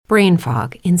brain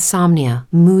fog, insomnia,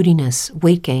 moodiness,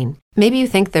 weight gain. Maybe you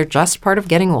think they're just part of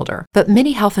getting older, but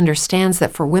MIDI Health understands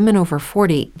that for women over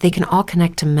 40, they can all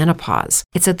connect to menopause.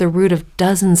 It's at the root of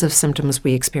dozens of symptoms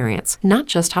we experience, not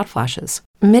just hot flashes.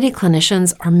 MIDI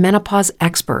clinicians are menopause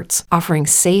experts, offering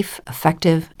safe,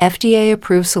 effective,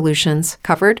 FDA-approved solutions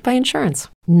covered by insurance.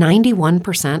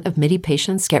 91% of MIDI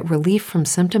patients get relief from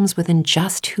symptoms within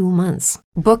just 2 months.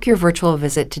 Book your virtual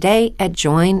visit today at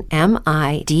joinmidi.com.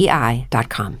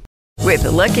 With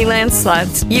the Lucky Land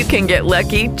Slots, you can get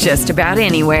lucky just about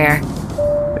anywhere.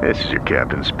 This is your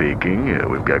captain speaking.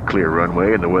 We've got clear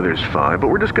runway and the weather's fine, but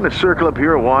we're just going to circle up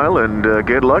here a while and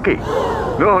get lucky.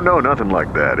 No, nothing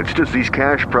like that. It's just these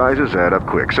cash prizes add up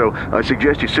quick. So I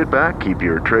suggest you sit back, keep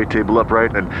your tray table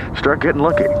upright, and start getting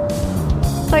lucky.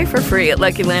 Play for free at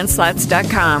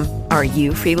LuckyLandSlots.com. Are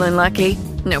you feeling lucky?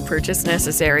 No purchase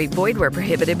necessary. Void where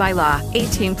prohibited by law.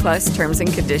 18 plus terms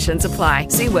and conditions apply.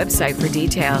 See website for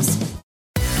details.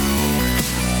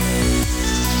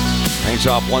 Hangs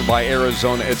off one by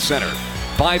Arizona at center.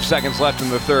 5 seconds left in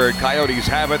the third. Coyotes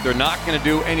have it. They're not going to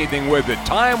do anything with it.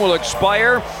 Time will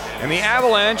expire, and the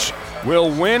Avalanche will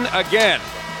win again.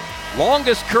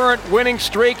 Longest current winning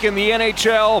streak in the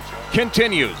NHL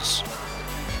continues.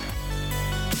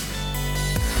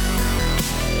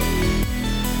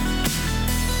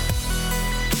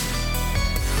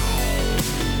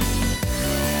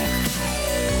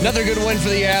 Another good win for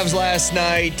the Avs last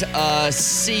night.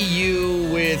 See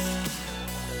you with...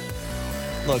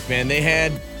 Look, man, they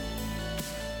had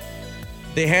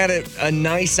a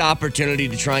nice opportunity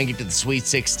to try and get to the Sweet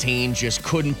 16. Just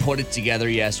couldn't put it together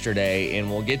yesterday,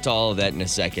 and we'll get to all of that in a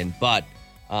second. But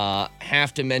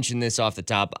have to mention this off the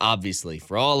top. Obviously,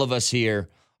 for all of us here,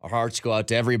 our hearts go out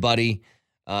to everybody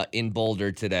in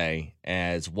Boulder today,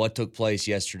 as what took place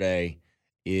yesterday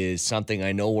is something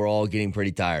I know we're all getting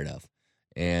pretty tired of.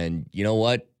 And you know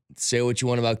what? Say what you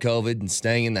want about COVID and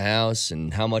staying in the house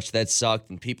and how much that sucked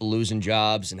and people losing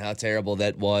jobs and how terrible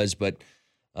that was. But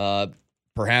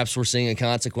perhaps we're seeing a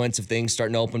consequence of things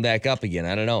starting to open back up again.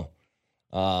 I don't know.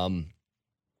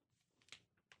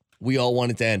 We all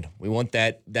want it to end. We want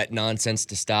that nonsense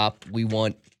to stop. We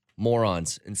want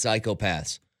morons and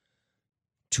psychopaths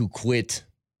to quit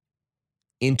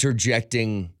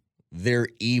interjecting their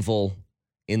evil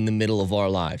in the middle of our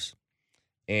lives.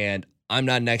 And I'm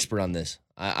not an expert on this.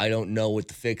 I don't know what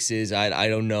the fix is. I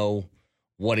don't know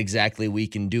what exactly we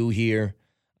can do here.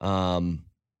 But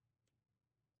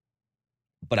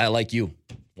I, like you,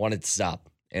 want it to stop.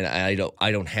 And I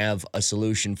don't have a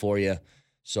solution for you.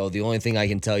 So the only thing I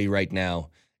can tell you right now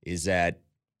is that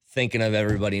thinking of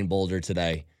everybody in Boulder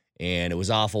today. And it was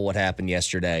awful what happened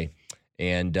yesterday.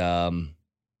 And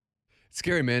it's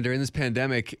scary, man. During this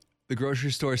pandemic, the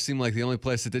grocery store seemed like the only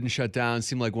place that didn't shut down.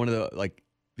 Seemed like one of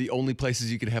the only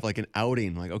places you could have like an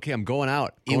outing. Like, okay, I'm going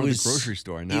out. To the grocery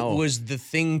store. Now it was the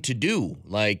thing to do.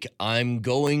 Like, I'm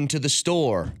going to the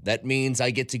store. That means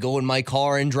I get to go in my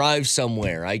car and drive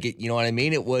somewhere. I get, you know what I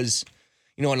mean? It was,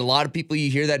 and a lot of people you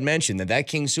hear that mention, that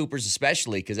King Soopers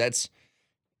especially, because it's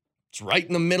right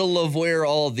in the middle of where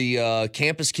all the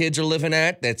campus kids are living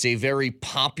at. That's a very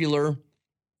popular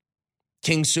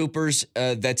King Soopers.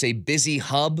 That's a busy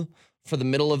hub for the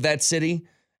middle of that city.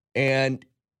 And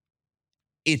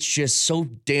it's just so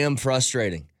damn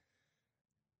frustrating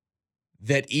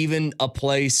that even a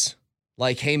place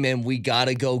like, hey, man, we got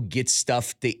to go get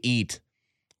stuff to eat.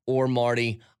 Or,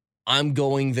 Marty, I'm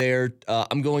going there.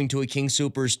 I'm going to a King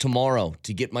Soopers tomorrow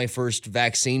to get my first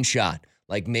vaccine shot.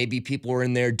 Like, maybe people are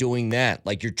in there doing that.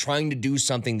 Like, you're trying to do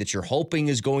something that you're hoping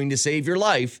is going to save your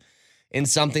life, and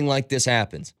something like this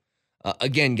happens.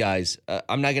 Again, guys,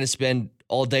 I'm not going to spend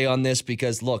all day on this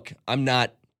because, look, I'm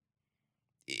not.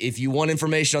 If you want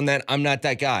information on that, I'm not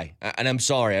that guy. And I'm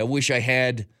sorry. I wish I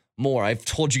had more. I've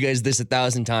told you guys this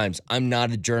 1,000 times. I'm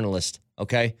not a journalist,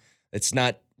 okay? That's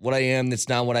not what I am. That's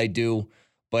not what I do.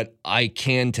 But I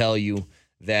can tell you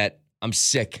that I'm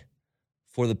sick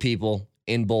for the people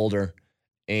in Boulder.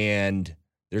 And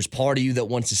there's part of you that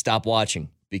wants to stop watching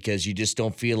because you just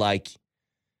don't feel like,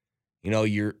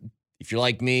 if you're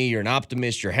like me, you're an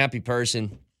optimist, you're a happy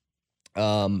person.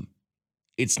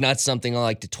 It's not something I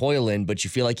like to toil in, but you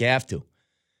feel like you have to.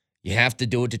 You have to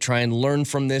do it to try and learn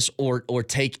from this or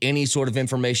take any sort of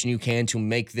information you can to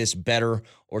make this better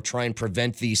or try and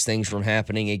prevent these things from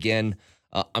happening again.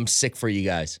 I'm sick for you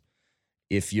guys.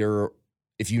 If you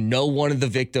know one of the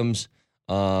victims,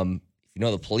 if you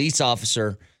know the police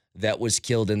officer that was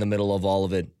killed in the middle of all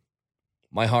of it,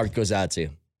 my heart goes out to you.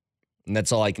 And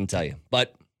that's all I can tell you.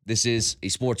 But this is a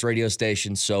sports radio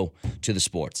station, so to the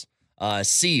sports.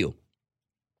 See you.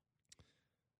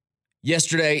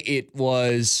 Yesterday, it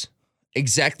was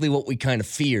exactly what we kind of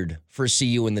feared for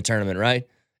CU in the tournament, right?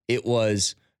 It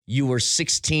was you were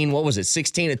 16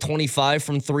 to 25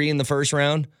 from 3 in the first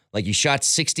round? Like you shot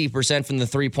 60% from the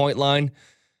 3-point line.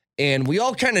 And we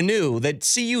all kind of knew that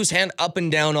CU's had up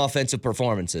and down offensive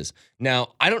performances.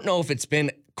 Now, I don't know if it's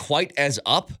been quite as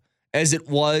up as it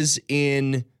was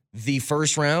in the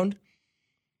first round,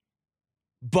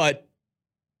 but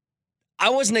I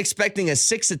wasn't expecting a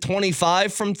 6 to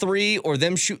 25 from 3 or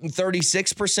them shooting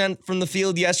 36% from the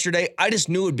field yesterday. I just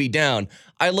knew it would be down.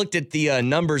 I looked at the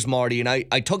numbers, Marty, and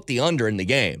I took the under in the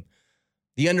game.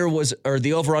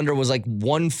 The over-under was like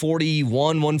 141,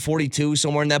 142,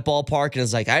 somewhere in that ballpark. And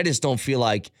it's like, I just don't feel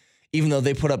like, even though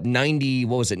they put up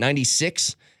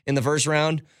 96 in the first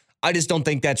round, I just don't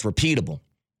think that's repeatable.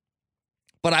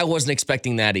 But I wasn't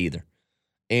expecting that either.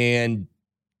 And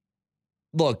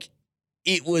look,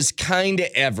 it was kind of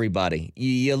everybody.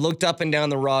 You looked up and down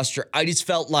the roster. I just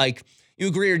felt like, you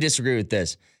agree or disagree with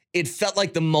this? It felt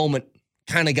like the moment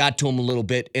kind of got to them a little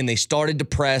bit, and they started to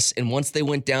press, and once they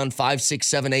went down 5, 6,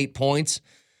 7, 8 points,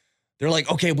 they're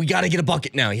like, okay, we got to get a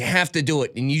bucket now. You have to do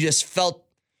it. And you just felt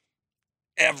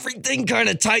everything kind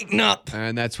of tighten up.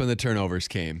 And that's when the turnovers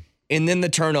came. And then the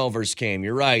turnovers came.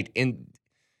 You're right. And,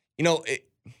 you know,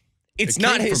 it's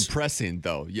not his from pressing,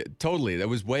 though. Yeah, totally. That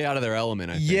was way out of their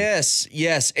element, I think.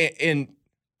 Yes. And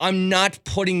I'm not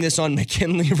putting this on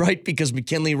McKinley Wright because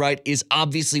McKinley Wright is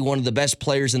obviously one of the best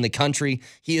players in the country.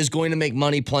 He is going to make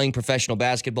money playing professional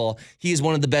basketball. He is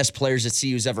one of the best players that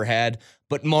CU's ever had.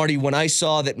 But, Marty, when I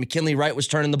saw that McKinley Wright was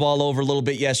turning the ball over a little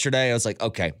bit yesterday, I was like,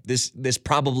 okay, this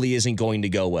probably isn't going to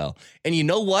go well. And you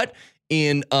know what?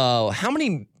 In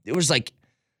it was like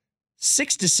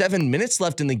 6 to 7 minutes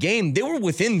left in the game, they were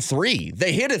within 3.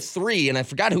 They hit a 3, and I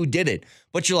forgot who did it.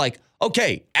 But you're like,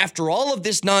 okay, after all of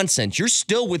this nonsense, you're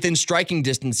still within striking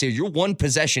distance here. You're one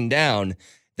possession down.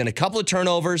 Then a couple of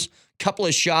turnovers, couple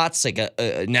of shots, like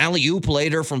an alley-oop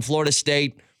later from Florida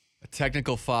State. A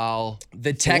technical foul.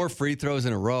 4 free throws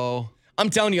in a row.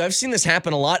 I'm telling you, I've seen this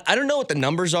happen a lot. I don't know what the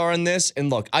numbers are on this. And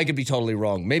look, I could be totally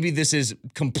wrong. Maybe this is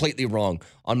completely wrong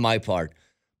on my part.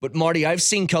 But, Marty, I've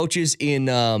seen coaches in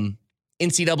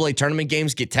NCAA tournament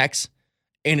games get techs.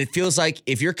 And it feels like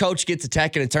if your coach gets a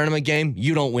tech in a tournament game,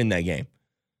 you don't win that game.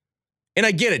 And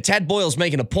I get it. Tad Boyle's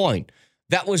making a point.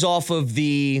 That was off of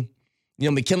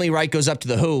McKinley Wright goes up to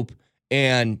the hoop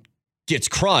and gets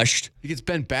crushed. He gets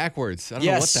bent backwards. I don't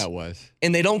know what that was.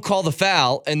 And they don't call the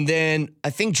foul. And then I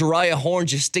think Jariah Horn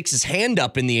just sticks his hand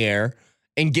up in the air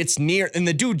and gets near. And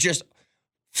the dude just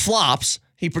flops.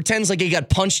 He pretends like he got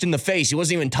punched in the face. He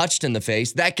wasn't even touched in the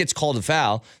face. That gets called a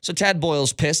foul. So Tad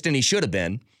Boyle's pissed, and he should have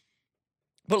been.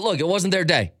 But look, it wasn't their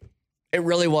day. It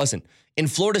really wasn't. In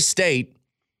Florida State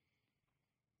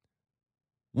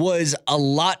was a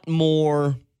lot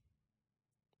more,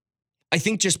 I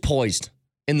think, just poised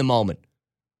in the moment.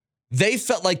 They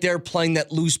felt like they were playing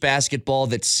that loose basketball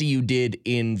that CU did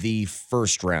in the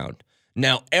first round.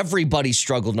 Now, everybody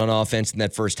struggled on offense in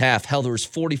that first half. Hell, there was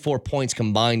 44 points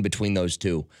combined between those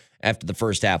two after the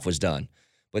first half was done.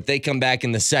 But they come back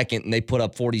in the second, and they put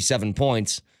up 47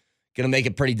 points. Going to make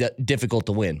it pretty difficult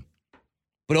to win.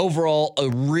 But overall, a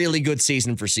really good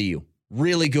season for CU.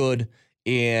 Really good.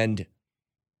 And,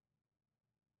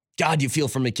 God, you feel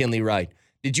for McKinley Wright.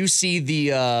 Did you see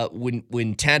the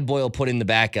when Tad Boyle put in the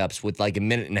backups with like a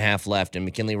minute and a half left and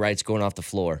McKinley Wright's going off the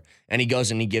floor, and he goes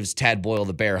and he gives Tad Boyle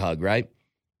the bear hug, right?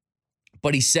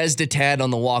 But he says to Tad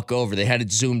on the walk over, they had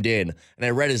it zoomed in, and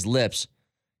I read his lips.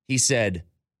 He said,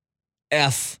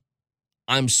 F,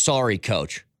 I'm sorry,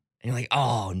 coach. And you're like,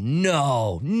 oh,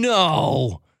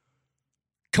 no.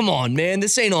 Come on, man.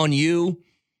 This ain't on you.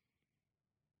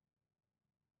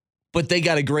 But they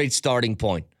got a great starting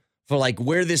point for like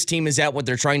where this team is at, what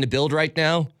they're trying to build right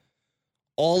now.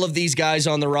 All of these guys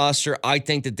on the roster, I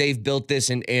think that they've built this.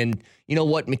 And you know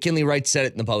what? McKinley Wright said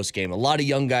it in the postgame. A lot of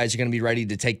young guys are going to be ready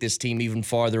to take this team even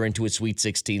farther into a Sweet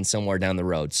 16 somewhere down the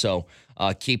road. So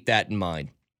keep that in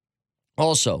mind.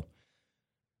 Also,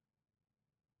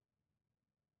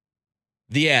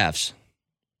 the Avs.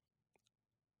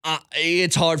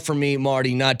 It's hard for me,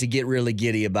 Marty, not to get really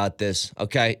giddy about this,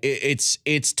 okay?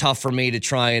 It's tough for me to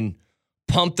try and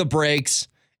pump the brakes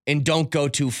and don't go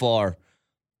too far.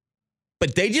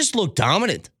 But they just look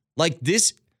dominant. Like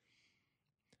this,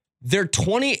 they're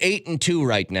 28-2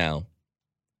 right now.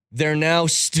 They're now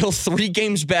still 3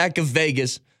 games back of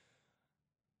Vegas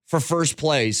for first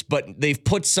place, but they've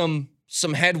put some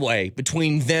headway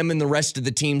between them and the rest of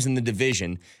the teams in the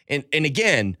division. And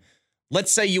again,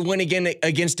 let's say you win again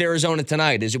against Arizona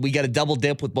tonight. We got a double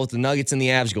dip with both the Nuggets and the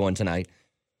Avs going tonight.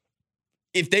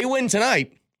 If they win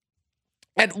tonight,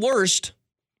 at worst,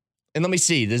 and let me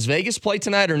see, does Vegas play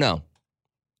tonight or no?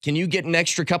 Can you get an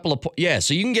extra couple of points? Yeah,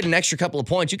 so you can get an extra couple of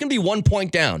points. You can be 1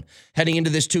 point down heading into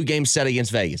this 2-game set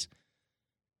against Vegas.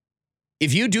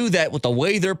 If you do that with the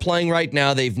way they're playing right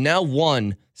now, they've now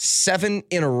won 7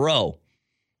 in a row.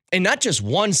 And not just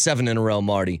won 7 in a row,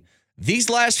 Marty. These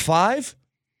last 5,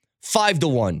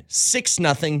 5-1,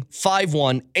 6-0,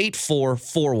 5-1, 8-4,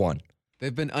 4-1.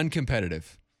 They've been uncompetitive.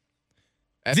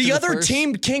 The other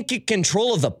team can't get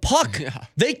control of the puck. Yeah.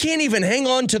 They can't even hang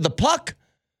on to the puck.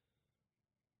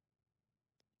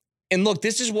 And look,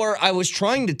 this is where I was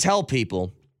trying to tell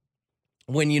people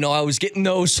when, I was getting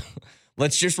those,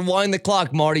 let's just rewind the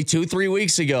clock, Marty, 2-3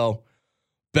 weeks ago.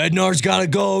 Bednar's got to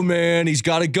go, man. He's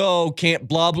got to go. Can't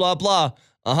blah, blah, blah.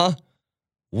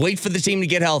 Wait for the team to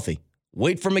get healthy.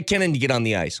 Wait for McKinnon to get on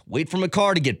the ice. Wait for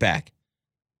McCarr to get back.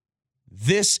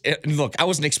 Look, I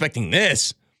wasn't expecting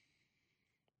this.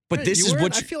 But this is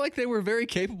what I feel like they were very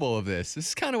capable of this. This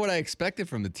is kind of what I expected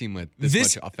from the team with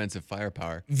this much offensive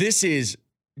firepower. This is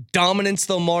dominance,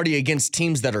 though, Marty, against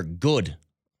teams that are good.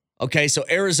 Okay, so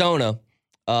Arizona,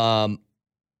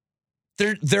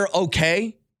 they're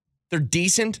okay. They're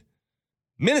decent.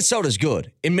 Minnesota's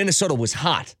good, and Minnesota was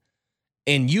hot.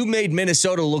 And you made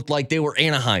Minnesota look like they were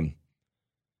Anaheim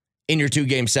in your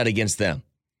 2-game set against them.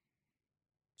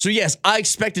 So, yes, I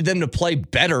expected them to play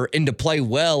better and to play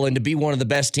well and to be one of the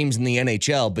best teams in the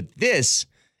NHL, but this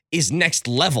is next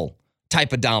level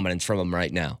type of dominance from them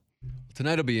right now.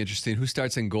 Tonight will be interesting. Who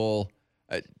starts in goal?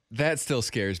 That still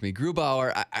scares me.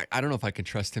 Grubauer, I don't know if I can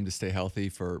trust him to stay healthy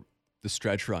for the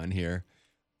stretch run here.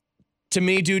 To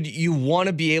me, dude, you want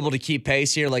to be able to keep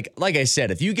pace here. Like I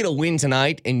said, if you get a win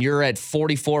tonight and you're at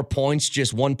 44 points,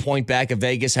 just 1 point back of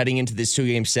Vegas heading into this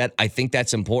 2-game set, I think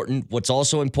that's important. What's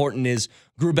also important is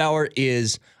Grubauer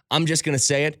is, I'm just going to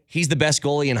say it, he's the best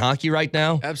goalie in hockey right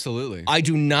now. Absolutely. I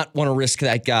do not want to risk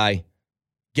that guy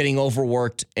getting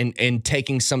overworked and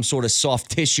taking some sort of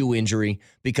soft tissue injury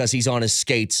because he's on his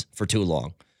skates for too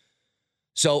long.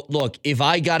 So, look, if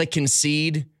I got to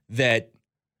concede that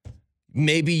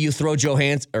maybe you throw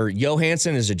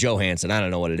Johansson, is it Johansson? I don't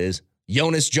know what it is.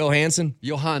 Jonas Johansson?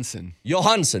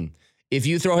 Johansson. If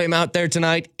you throw him out there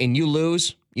tonight and you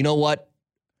lose, you know what?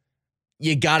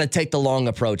 You got to take the long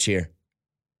approach here.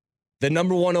 The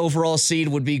number 1 overall seed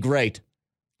would be great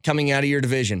coming out of your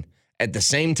division. At the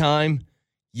same time,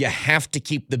 you have to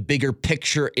keep the bigger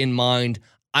picture in mind.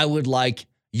 I would like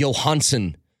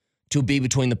Johansson to be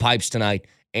between the pipes tonight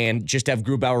and just have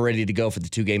Grubauer ready to go for the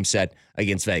 2-game set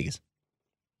against Vegas.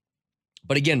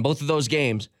 But again, both of those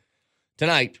games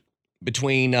tonight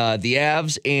between the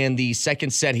Avs and the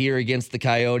second set here against the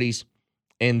Coyotes,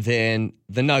 and then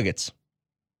the Nuggets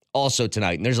also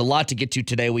tonight. And there's a lot to get to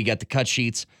today. We got the cut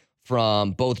sheets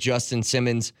from both Justin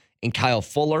Simmons and Kyle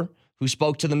Fuller, who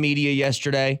spoke to the media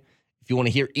yesterday. If you want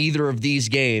to hear either of these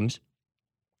games,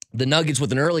 the Nuggets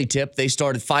with an early tip. They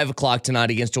start at 5 o'clock tonight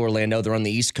against Orlando. They're on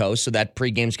the East Coast, so that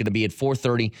pregame is going to be at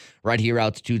 4:30 right here,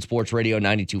 Altitude Sports Radio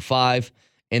 92.5.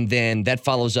 And then that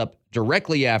follows up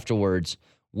directly afterwards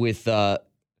with the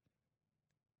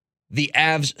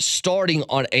Avs starting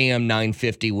on AM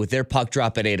 950 with their puck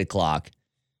drop at 8 o'clock.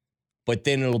 But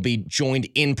then it'll be joined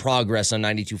in progress on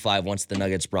 92.5 once the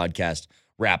Nuggets broadcast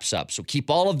wraps up. So keep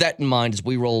all of that in mind as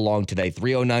we roll along today.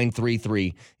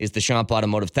 30933 is the Champ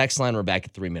Automotive text line. We're back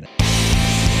in 3 minutes.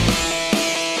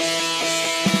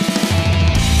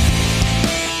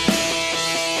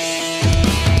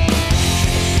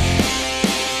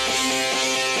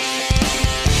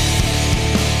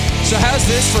 So how's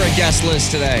this for a guest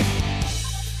list today?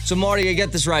 So Marty, I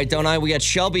get this right, don't I? We got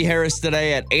Shelby Harris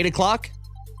today at 8 o'clock.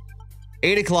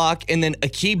 8 o'clock, and then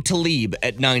Aqib Talib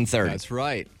at 9:30. That's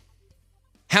right.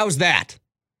 How's that?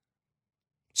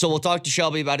 So we'll talk to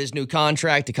Shelby about his new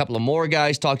contract. A couple of more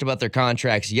guys talked about their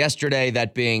contracts yesterday,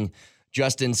 that being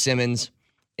Justin Simmons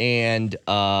and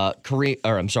Kyle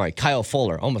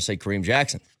Fuller. I almost say Kareem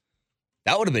Jackson.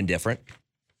 That would have been different.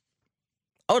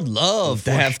 I would love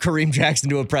to have Kareem Jackson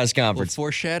do a press conference.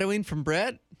 Foreshadowing from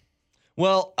Brett?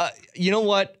 Well, you know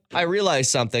what? I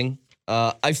realized something.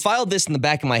 I filed this in the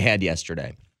back of my head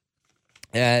yesterday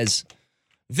as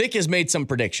Vic has made some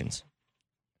predictions.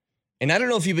 And I don't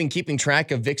know if you've been keeping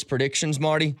track of Vic's predictions,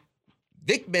 Marty.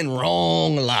 Vic been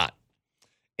wrong a lot.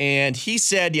 And he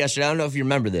said yesterday, I don't know if you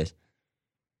remember this,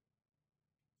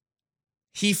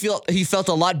 he felt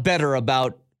a lot better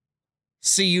about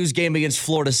CU's game against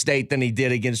Florida State than he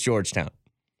did against Georgetown.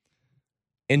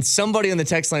 And somebody on the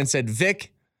text line said,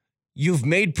 Vic, you've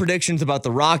made predictions about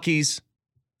the Rockies,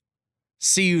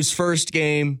 CU's first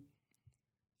game.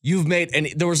 You've made, and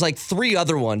there was like 3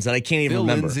 other ones that I can't even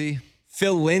remember.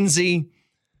 Phil Lindsay.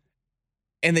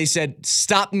 And they said,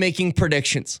 stop making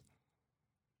predictions.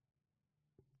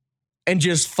 and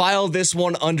just file this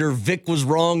one under Vic was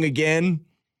wrong again.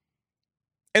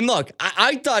 And look,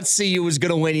 I thought CU was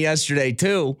going to win yesterday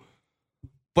too,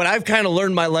 but I've kind of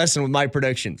learned my lesson with my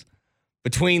predictions.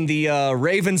 Between the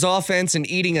Ravens offense and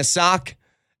eating a sock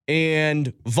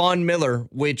and Von Miller,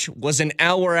 which was an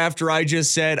hour after I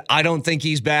just said, I don't think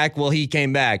he's back. Well, he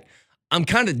came back. I'm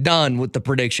kind of done with the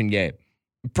prediction game.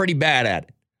 I'm pretty bad at it.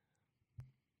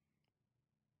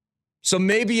 So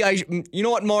maybe you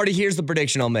know what, Marty? Here's the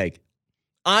prediction I'll make.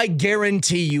 I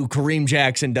guarantee you Kareem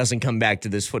Jackson doesn't come back to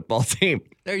this football team.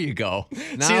 There you go.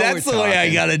 Now See, that's the way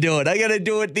I got to do it. I got to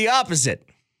do it the opposite.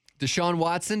 Deshaun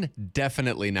Watson,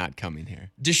 definitely not coming here.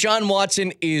 Deshaun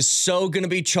Watson is so going to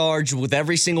be charged with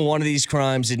every single one of these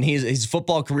crimes, and his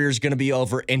football career is going to be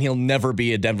over, and he'll never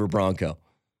be a Denver Bronco.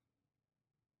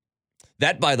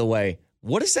 That, by the way,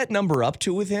 what is that number up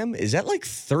to with him? Is that like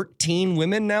 13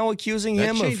 women now accusing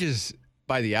him? That changes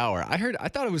by the hour. I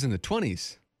thought it was in the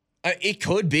 20s. It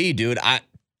could be, dude.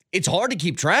 It's hard to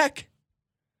keep track.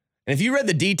 And if you read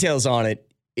the details on it,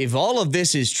 if all of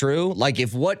this is true, like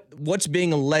if what's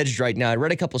being alleged right now, I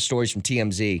read a couple of stories from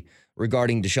TMZ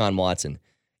regarding Deshaun Watson.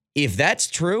 If that's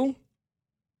true,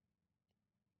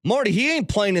 Marty, he ain't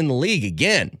playing in the league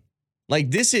again.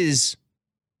 Like, this is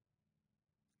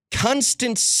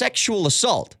constant sexual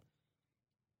assault.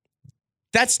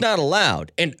 That's not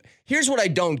allowed. And here's what I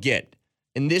don't get.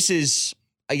 And this is,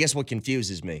 I guess, what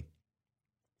confuses me.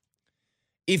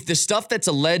 If the stuff that's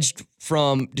alleged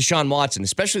from Deshaun Watson,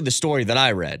 especially the story that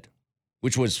I read,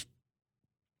 which was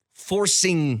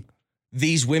forcing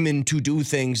these women to do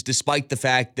things despite the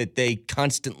fact that they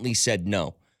constantly said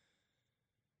no.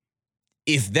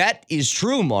 If that is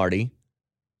true, Marty,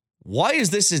 why is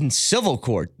this in civil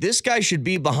court? This guy should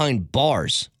be behind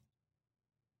bars.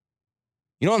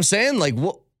 You know what I'm saying? Like,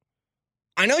 what?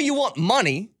 I know you want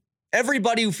money.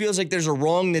 Everybody who feels like there's a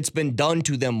wrong that's been done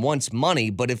to them wants money,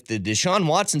 but if the Deshaun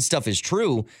Watson stuff is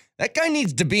true, that guy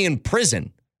needs to be in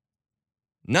prison,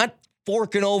 not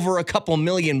forking over a couple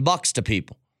 $1,000,000 to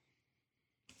people.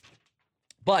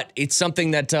 But it's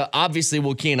something that obviously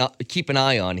we'll keep an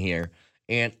eye on here,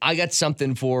 and I got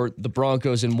something for the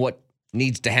Broncos and what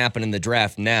needs to happen in the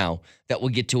draft now that we'll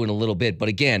get to in a little bit. But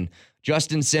again,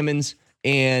 Justin Simmons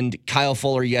and Kyle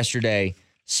Fuller yesterday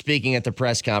speaking at the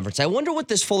press conference. I wonder what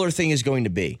this Fuller thing is going to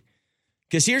be.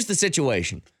 Because here's the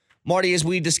situation. Marty, as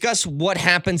we discuss what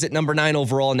happens at number 9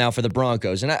 overall now for the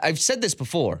Broncos, and I've said this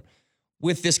before,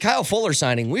 with this Kyle Fuller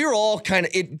signing, we were all kind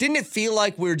of, didn't it feel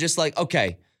like we were just like,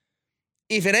 okay,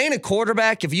 if it ain't a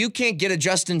quarterback, if you can't get a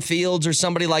Justin Fields or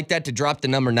somebody like that to drop the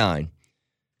number 9,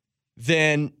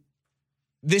 then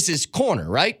this is corner,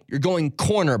 right? You're going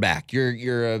cornerback.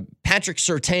 You're a Patrick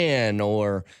Surtain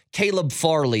or Caleb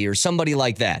Farley or somebody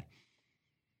like that.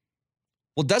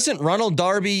 Well, doesn't Ronald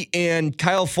Darby and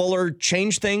Kyle Fuller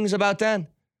change things about that?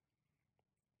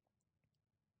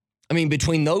 I mean,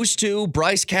 between those two,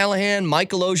 Bryce Callahan,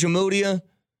 Michael Ojemudia,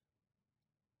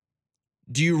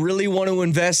 do you really want to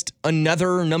invest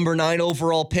another number 9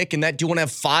 overall pick in that? Do you want to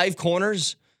have 5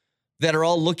 corners that are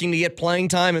all looking to get playing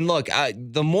time? And look,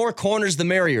 the more corners, the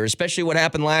merrier, especially what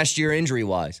happened last year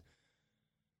injury-wise.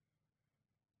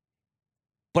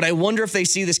 But I wonder if they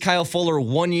see this Kyle Fuller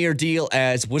 1-year deal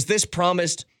as, was this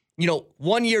promised,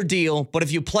 1-year deal, but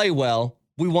if you play well,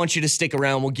 we want you to stick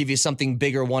around. We'll give you something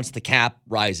bigger once the cap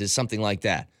rises, something like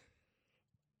that.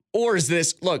 Or is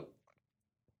this, look,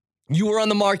 you were on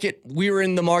the market, we were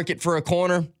in the market for a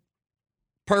corner,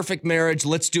 perfect marriage,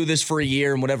 let's do this for a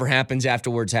year, and whatever happens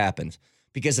afterwards happens.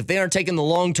 Because if they aren't taking the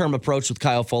long-term approach with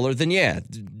Kyle Fuller, then yeah,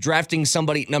 drafting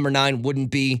somebody at number 9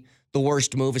 wouldn't be the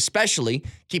worst move, especially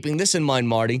keeping this in mind,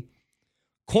 Marty.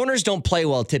 Corners don't play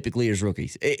well typically as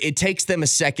rookies. It takes them a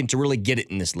second to really get it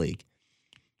in this league.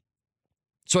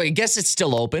 So I guess it's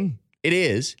still open. It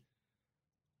is.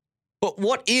 But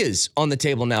what is on the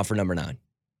table now for number 9?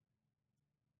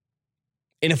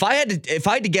 And if I had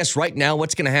to guess right now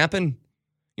what's going to happen,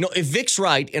 if Vic's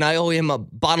right and I owe him a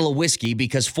bottle of whiskey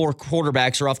because 4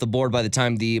 quarterbacks are off the board by the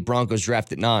time the Broncos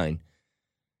draft at 9,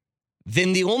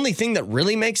 then the only thing that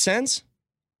really makes sense,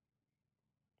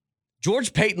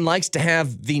 George Paton likes to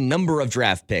have the number of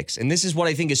draft picks. And this is what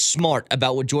I think is smart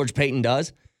about what George Paton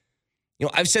does.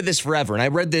 I've said this forever, and I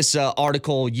read this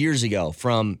article years ago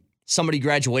from somebody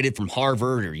graduated from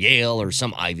Harvard or Yale or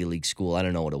some Ivy League school. I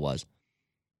don't know what it was.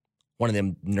 One of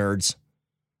them nerds.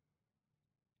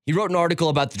 He wrote an article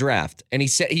about the draft, and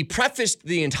he prefaced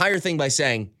the entire thing by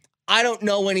saying, I don't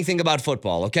know anything about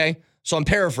football, okay? So I'm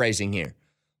paraphrasing here.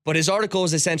 But his article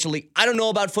is essentially, I don't know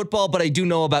about football, but I do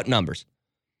know about numbers.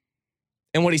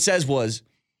 And what he says was,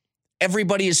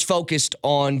 everybody is focused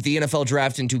on the NFL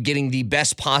draft into getting the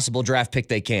best possible draft pick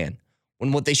they can.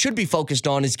 when what they should be focused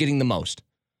on is getting the most.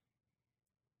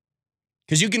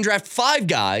 Because you can draft 5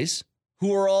 guys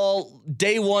who are all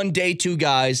day 1, day 2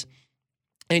 guys,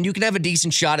 and you can have a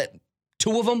decent shot at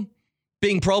 2 of them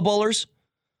being Pro Bowlers.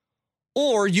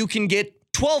 Or you can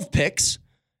get 12 picks,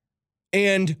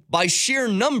 and by sheer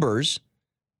numbers,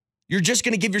 you're just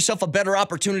going to give yourself a better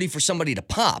opportunity for somebody to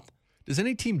pop. Does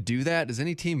any team do that? Does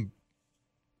any team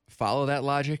follow that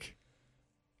logic?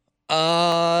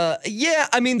 Yeah,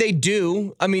 I mean, they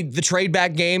do. I mean, the trade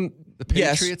back game. The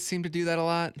Patriots seem to do that a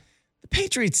lot. The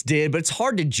Patriots did, but it's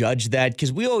hard to judge that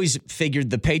because we always figured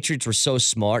the Patriots were so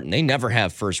smart and they never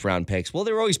have first-round picks. Well,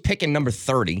 they were always picking number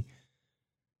 30.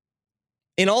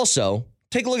 And also,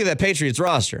 take a look at that Patriots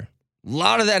roster. A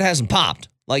lot of that hasn't popped.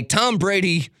 Like, Tom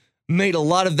Brady made a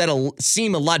lot of that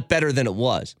seem a lot better than it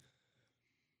was.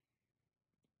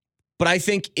 But I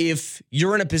think if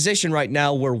you're in a position right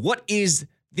now where what is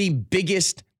the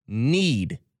biggest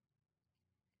need?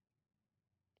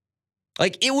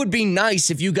 Like, it would be nice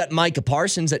if you got Micah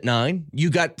Parsons at 9. You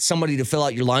got somebody to fill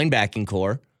out your linebacking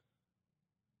core.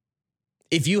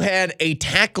 If you had a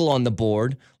tackle on the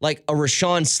board, like a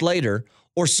Rashawn Slater,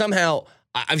 or somehow,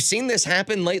 I've seen this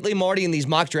happen lately, Marty, in these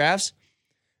mock drafts.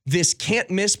 This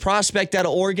can't-miss prospect out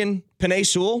of Oregon, Penei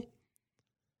Sewell,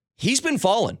 he's been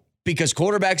falling because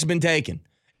quarterbacks have been taken.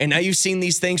 And now you've seen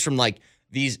these things from like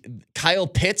these Kyle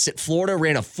Pitts at Florida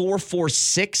ran a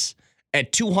 4.46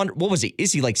 at 200. What was he?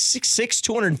 Is he like 6'6",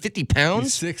 250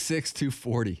 pounds? He's 6'6",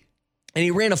 240. And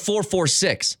he ran a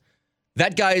 4.46.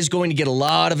 That guy is going to get a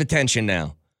lot of attention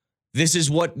now. This is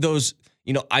what those,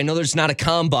 I know there's not a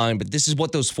combine, but this is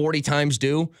what those 40 times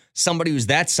do. Somebody who's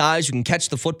that size, who can catch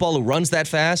the football, who runs that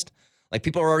fast. Like,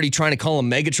 people are already trying to call him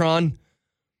Megatron.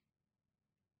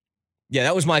 Yeah,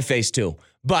 that was my face too.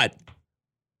 But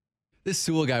this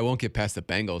Sewell guy won't get past the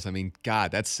Bengals. I mean,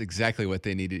 God, that's exactly what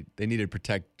they needed. They needed to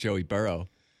protect Joey Burrow.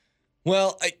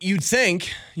 Well, you'd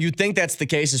think that's the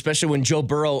case, especially when Joe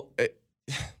Burrow.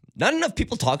 Not enough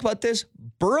people talk about this.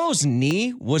 Burrow's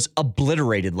knee was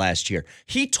obliterated last year.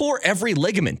 He tore every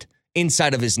ligament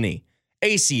inside of his knee.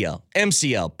 ACL,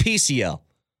 MCL, PCL.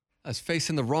 I was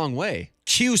facing the wrong way.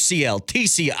 QCL,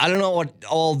 TCL. I don't know what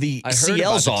all the I heard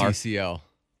CLs about the are. TCL.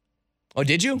 Oh,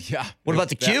 did you? Yeah. What about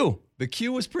the Q? The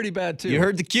Q was pretty bad, too. You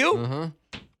heard the Q? Uh-huh.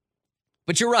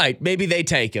 But you're right. Maybe they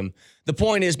take him. The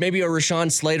point is maybe a Rashawn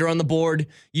Slater on the board.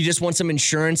 You just want some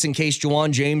insurance in case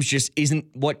Juwan James just isn't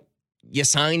what you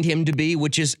signed him to be,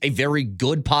 which is a very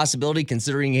good possibility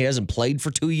considering he hasn't played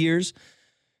for 2 years.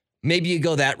 Maybe you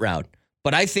go that route.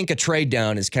 But I think a trade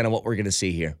down is kind of what we're going to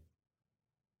see here.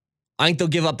 I think they'll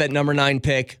give up that number 9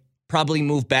 pick, probably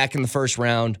move back in the first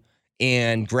round,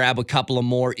 and grab a couple of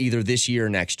more either this year or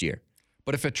next year.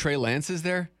 But if a Trey Lance is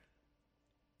there?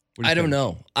 I don't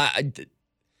know.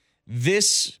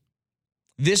 This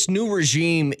new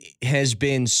regime has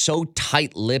been so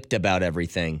tight-lipped about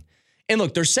everything. And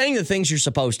look, they're saying the things you're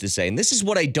supposed to say. And this is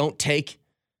what I don't take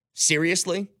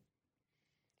seriously.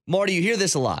 Marty, you hear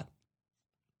this a lot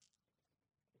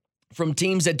from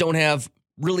teams that don't have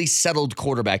really settled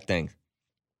quarterback things.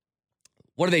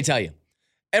 What do they tell you?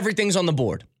 Everything's on the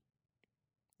board.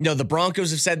 The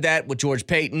Broncos have said that with George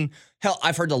Payton. Hell,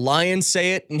 I've heard the Lions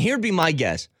say it. And here'd be my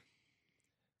guess.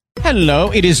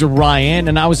 Hello, it is Ryan,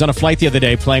 and I was on a flight the other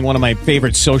day playing one of my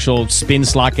favorite social spin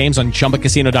slot games on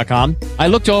ChumbaCasino.com. I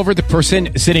looked over at the person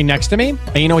sitting next to me,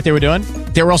 and you know what they were doing?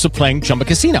 They were also playing Chumba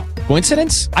Casino.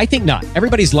 Coincidence? I think not.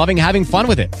 Everybody's loving having fun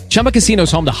with it. Chumba Casino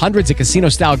is home to hundreds of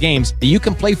casino-style games that you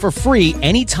can play for free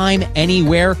anytime,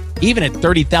 anywhere, even at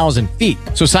 30,000 feet.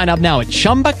 So sign up now at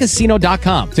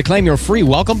ChumbaCasino.com to claim your free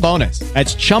welcome bonus.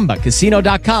 That's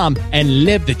ChumbaCasino.com and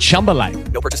live the Chumba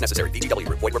life. No purchase necessary. VGW.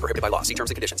 Void where prohibited by law. See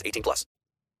terms and conditions. 18+.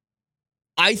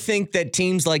 I think that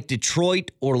teams like Detroit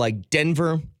or like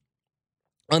Denver,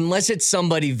 unless it's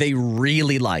somebody they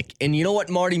really like, and you know what,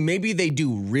 Marty, maybe they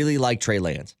do really like Trey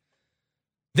Lance,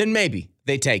 then maybe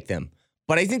they take them.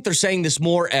 But I think they're saying this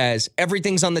more as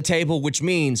everything's on the table, which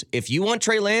means if you want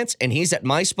Trey Lance and he's at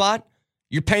my spot,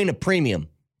 you're paying a premium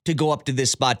to go up to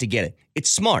this spot to get it.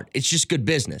 It's smart. It's just good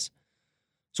business.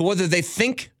 So whether they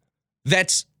think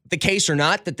that's the case or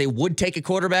not, that they would take a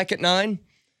quarterback at 9,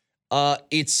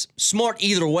 it's smart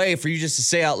either way for you just to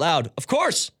say out loud, of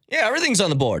course, yeah, everything's on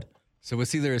the board. So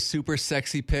it's either a super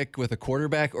sexy pick with a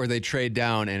quarterback or they trade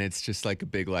down and it's just like a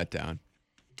big letdown.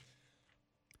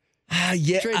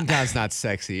 Yeah. Trading down's not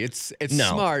sexy. It's No.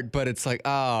 smart, but it's like,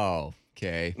 oh,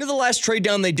 okay. The last trade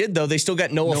down they did, though, they still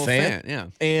got Noah Fant. Yeah.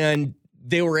 And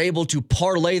they were able to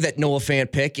parlay that Noah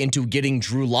Fant pick into getting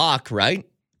Drew Lock, right?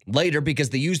 Later,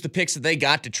 because they used the picks that they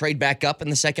got to trade back up in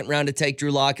the second round to take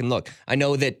Drew Lock. And look, I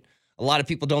know that a lot of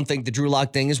people don't think the Drew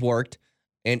Lock thing has worked.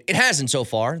 And it hasn't so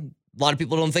far. A lot of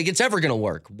people don't think it's ever going to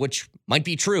work, which might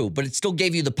be true, but it still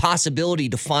gave you the possibility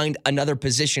to find another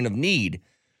position of need.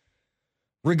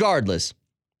 Regardless,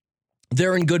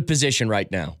 they're in good position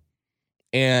right now.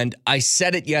 And I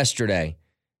said it yesterday.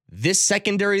 This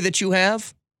secondary that you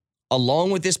have,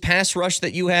 along with this pass rush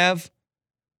that you have,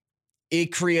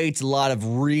 it creates a lot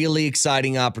of really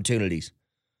exciting opportunities.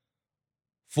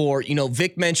 For,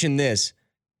 Vic mentioned this.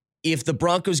 If the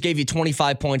Broncos gave you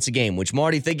 25 points a game, which,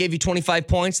 Marty, if they gave you 25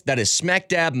 points, that is smack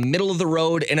dab, middle of the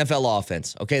road NFL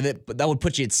offense. Okay, that would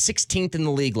put you at 16th in the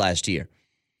league last year.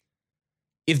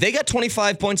 If they got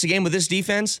 25 points a game with this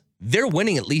defense, they're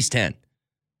winning at least 10.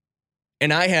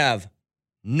 And I have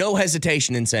no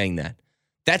hesitation in saying that.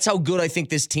 That's how good I think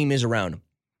this team is around them.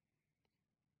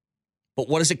 But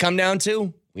what does it come down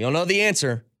to? We all know the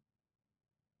answer.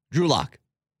 Drew Lock.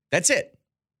 That's it.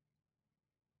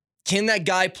 Can that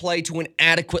guy play to an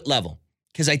adequate level?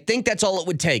 Because I think that's all it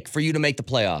would take for you to make the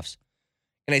playoffs.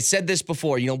 And I said this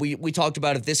before, we talked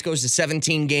about if this goes to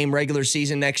 17-game regular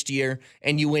season next year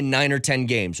and you win 9 or 10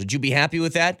 games, would you be happy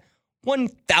with that?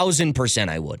 1,000%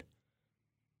 I would.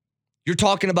 You're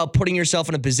talking about putting yourself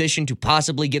in a position to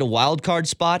possibly get a wild card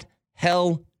spot?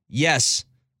 Hell yes,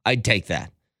 I'd take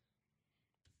that.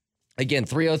 Again,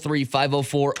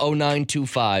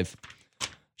 303-504-0925.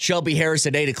 Shelby Harris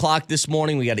at 8 o'clock this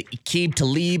morning. We got Aqib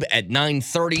Talib at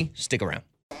 9:30. Stick around.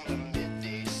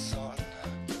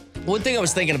 One thing I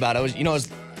was thinking about, I was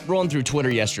rolling through Twitter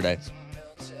yesterday,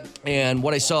 and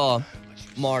what I saw,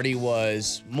 Marty,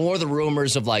 was more the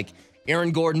rumors of like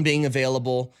Aaron Gordon being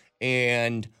available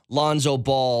and Lonzo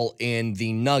Ball and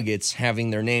the Nuggets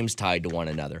having their names tied to one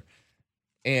another.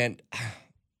 And a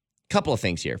couple of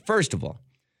things here. First of all,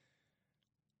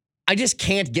 I just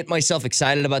can't get myself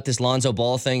excited about this Lonzo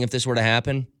Ball thing if this were to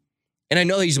happen. And I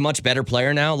know he's a much better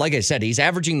player now. Like I said, he's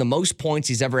averaging the most points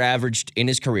he's ever averaged in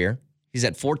his career. He's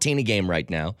at 14 a game right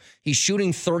now. He's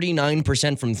shooting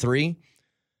 39% from three.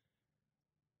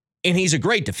 And he's a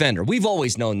great defender. We've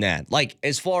always known that. Like,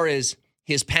 as far as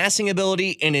his passing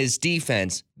ability and his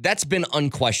defense, that's been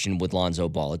unquestioned with Lonzo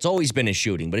Ball. It's always been his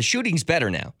shooting, but his shooting's better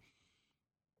now.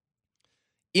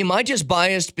 Am I just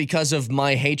biased because of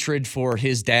my hatred for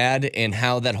his dad and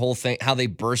how that whole thing, how they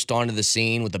burst onto the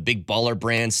scene with the big baller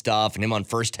brand stuff and him on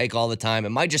First Take all the time?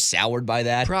 Am I just soured by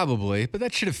that? Probably, but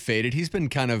that should have faded. He's been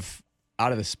kind of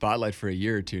out of the spotlight for a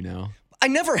year or two now. I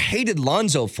never hated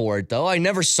Lonzo for it, though. I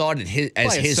never saw it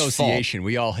as his association. fault.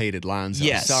 We all hated Lonzo.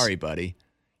 Yes. Sorry, buddy.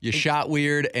 You shot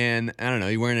weird, and I don't know.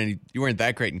 You weren't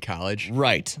that great in college,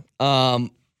 right? But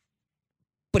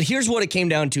here's what it came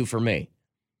down to for me.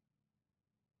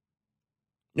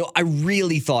 No, I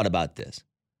really thought about this.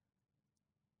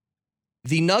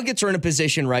 The Nuggets are in a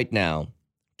position right now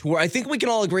to where I think we can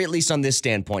all agree, at least on this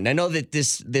standpoint. And I know that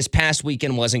this past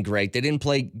weekend wasn't great. They didn't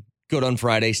play good on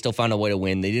Friday, still found a way to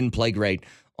win. They didn't play great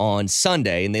on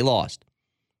Sunday, and they lost.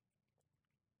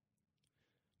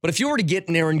 But if you were to get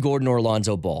an Aaron Gordon or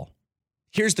Lonzo Ball,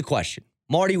 here's the question.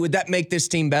 Marty, would that make this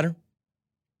team better?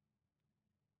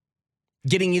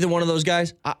 Getting either one of those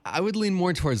guys? I would lean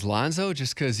more towards Lonzo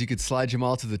just because you could slide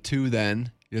Jamal to the 2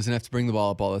 then. He doesn't have to bring the ball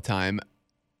up all the time.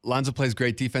 Lonzo plays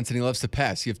great defense and he loves to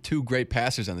pass. You have 2 great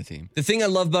passers on the team. The thing I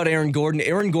love about Aaron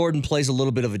Gordon plays a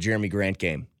little bit of a Jeremy Grant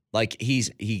game. Like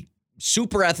he's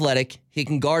super athletic. He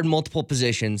can guard multiple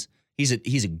positions. He's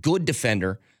a good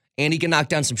defender and he can knock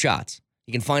down some shots.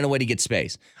 He can find a way to get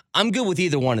space. I'm good with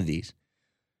either one of these.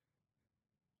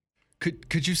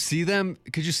 Could you see them?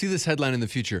 Could you see this headline in the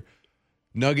future?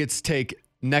 Nuggets take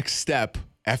next step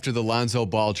after the Lonzo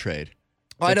Ball trade.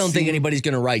 I don't think anybody's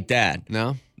going to write that.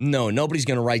 No? No, nobody's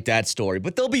going to write that story.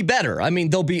 But they'll be better. I mean,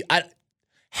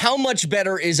 how much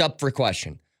better is up for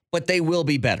question. But they will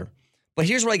be better. But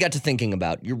here's what I got to thinking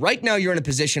about. Right now you're in a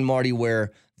position, Marty,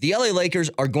 where the LA Lakers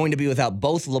are going to be without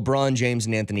both LeBron James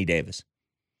and Anthony Davis.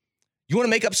 You want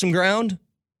to make up some ground?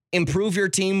 Improve your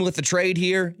team with the trade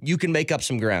here? You can make up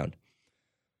some ground.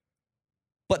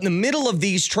 But in the middle of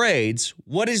these trades,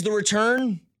 what is the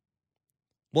return?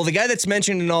 Well, the guy that's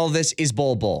mentioned in all of this is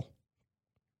Bol.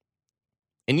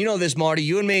 And you know this, Marty,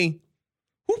 you and me,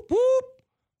 whoop, whoop.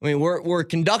 I mean, we're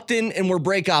conducting and we're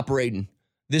brake operating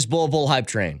this Bol hype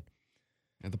train.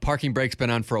 Yeah, the parking brake's been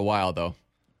on for a while, though.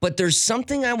 But there's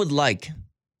something I would like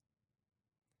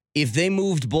if they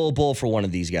moved Bol for one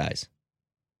of these guys.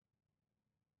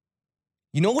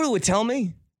 You know what it would tell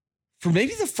me? For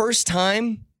maybe the first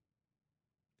time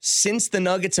since the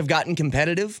Nuggets have gotten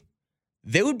competitive,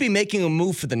 they would be making a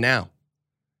move for the now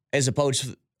as opposed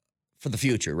to for the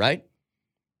future, right?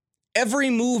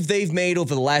 Every move they've made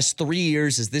over the last 3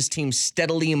 years as this team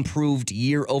steadily improved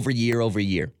year over year over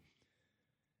year.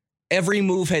 every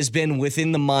move has been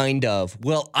within the mind of,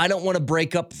 well, I don't want to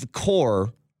break up the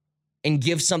core and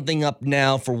give something up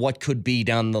now for what could be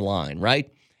down the line,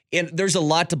 right? And there's a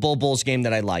lot to Bol Bol's game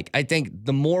that I like. I think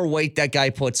the more weight that guy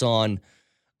puts on,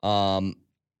 the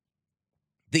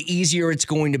easier it's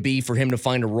going to be for him to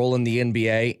find a role in the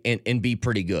NBA and be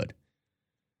pretty good.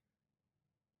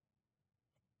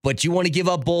 But you want to give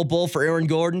up Bol Bol for Aaron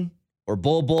Gordon or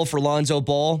Bol Bol for Lonzo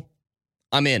Ball?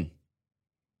 I'm in.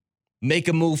 Make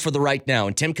a move for the right now.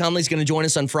 And Tim Conley's going to join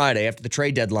us on Friday after the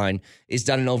trade deadline is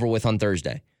done and over with on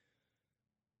Thursday.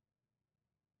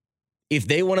 If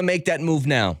they want to make that move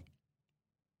now,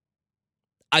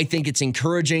 I think it's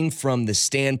encouraging from the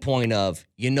standpoint of,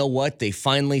 you know what? They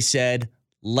finally said,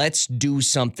 let's do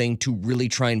something to really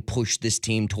try and push this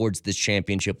team towards this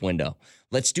championship window.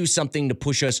 Let's do something to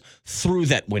push us through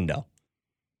that window.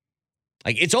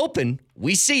 Like, it's open.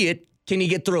 We see it. Can you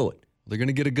get through it? They're going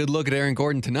to get a good look at Aaron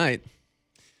Gordon tonight.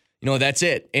 You know, that's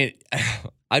it. And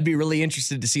I'd be really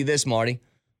interested to see this, Marty.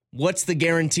 What's the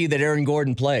guarantee that Aaron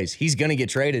Gordon plays? He's going to get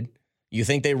traded. You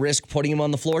think they risk putting him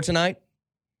on the floor tonight?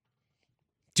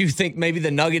 Do you think maybe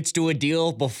the Nuggets do a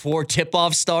deal before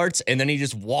tip-off starts and then he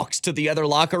just walks to the other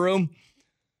locker room?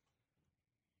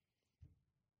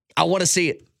 I want to see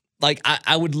it. Like,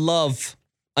 I would love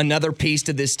another piece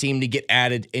to this team to get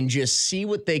added and just see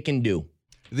what they can do.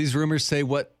 Do these rumors say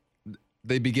what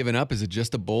they'd be giving up? Is it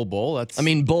just a Bol Bol?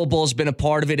 Bol Bol's been a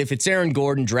part of it. If it's Aaron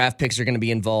Gordon, draft picks are going to be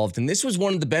involved. And this was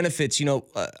one of the benefits.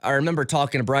 I remember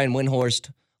talking to Brian Windhorst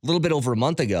a little bit over a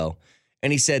month ago,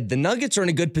 and he said the Nuggets are in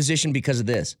a good position because of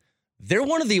this. They're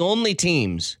one of the only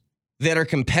teams that are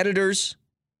competitors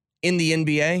in the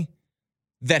NBA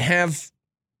that have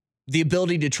the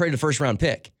ability to trade a first-round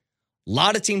pick. A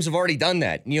lot of teams have already done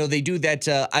that. They do that.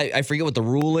 I forget what the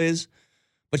rule is,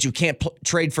 but you can't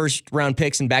trade first-round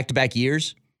picks in back-to-back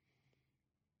years.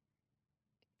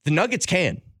 The Nuggets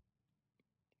can.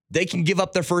 They can give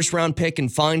up their first-round pick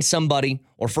and find somebody,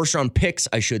 or first-round picks,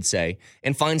 I should say,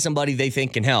 and find somebody they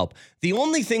think can help. The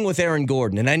only thing with Aaron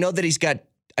Gordon, and I know that he's got,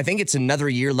 I think it's another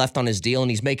year left on his deal, and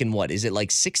he's making what? Is it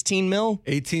like 16 mil?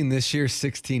 18 this year,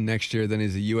 16 next year, then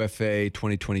he's a UFA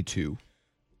 2022.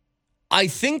 I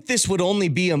think this would only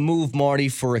be a move, Marty,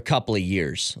 for a couple of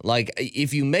years. Like,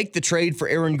 if you make the trade for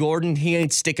Aaron Gordon, he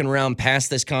ain't sticking around past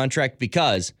this contract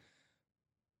because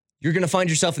you're going to find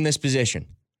yourself in this position.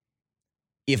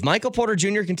 If Michael Porter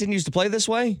Jr. continues to play this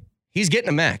way, he's getting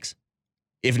a max.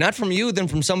 If not from you, then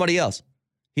from somebody else.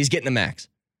 He's getting a max.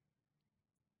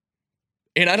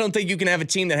 And I don't think you can have a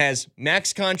team that has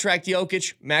max contract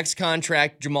Jokic, max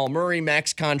contract Jamal Murray,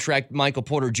 max contract Michael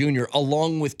Porter Jr.,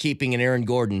 along with keeping an Aaron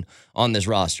Gordon on this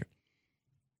roster.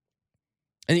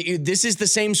 And this is the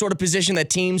same sort of position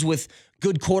that teams with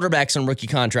good quarterbacks on rookie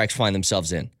contracts find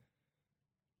themselves in.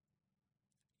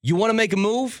 You want to make a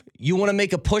move? You want to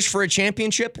make a push for a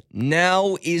championship?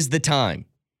 Now is the time.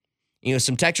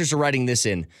 Some texters are writing this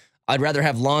in. I'd rather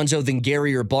have Lonzo than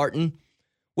Gary or Barton,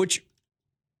 which,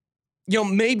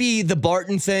 maybe the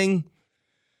Barton thing,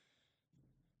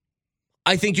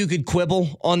 I think you could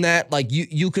quibble on that. Like,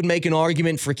 you could make an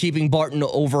argument for keeping Barton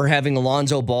over having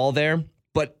Alonzo Ball there.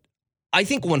 But I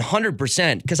think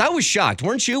 100%, because I was shocked,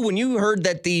 weren't you, when you heard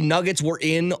that the Nuggets were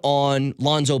in on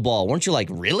Lonzo Ball? Weren't you like,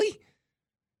 really?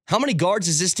 How many guards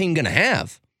is this team going to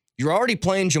have? You're already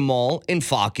playing Jamal and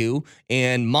Facu,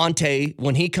 and Monte,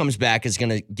 when he comes back, is going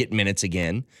to get minutes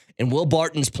again. And Will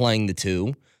Barton's playing the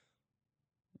two.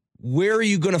 Where are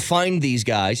you going to find these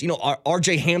guys?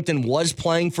 RJ Hampton was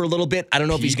playing for a little bit. I don't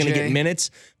know if he's going to get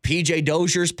minutes. PJ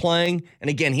Dozier's playing. And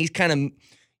again, he's kind of,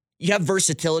 you have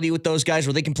versatility with those guys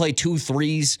where they can play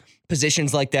 2-3s,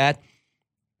 positions like that.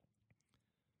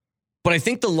 But I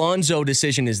think the Lonzo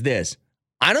decision is this.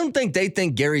 I don't think they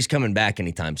think Gary's coming back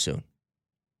anytime soon.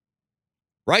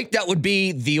 Right? That would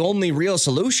be the only real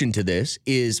solution to this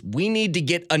is we need to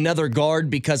get another guard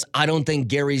because I don't think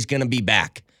Gary's going to be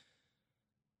back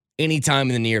anytime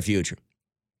in the near future.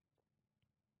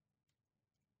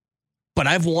 But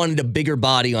I've wanted a bigger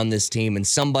body on this team and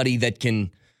somebody that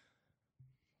can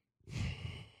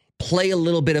play a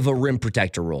little bit of a rim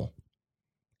protector role.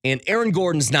 And Aaron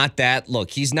Gordon's not that. Look,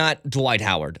 he's not Dwight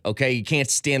Howard, okay? You can't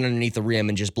stand underneath the rim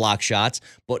and just block shots.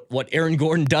 But what Aaron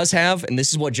Gordon does have, and this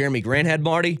is what Jeremy Grant had,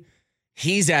 Marty,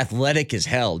 he's athletic as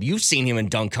hell. You've seen him in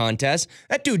dunk contests.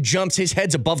 That dude jumps, his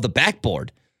head's above the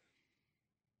backboard.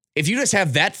 If you just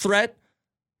have that threat,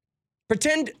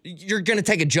 pretend you're going to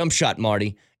take a jump shot,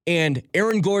 Marty, and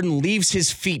Aaron Gordon leaves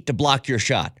his feet to block your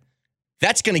shot.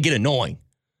 That's going to get annoying.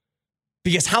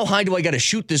 Because how high do I got to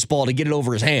shoot this ball to get it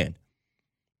over his hand?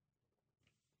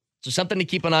 So something to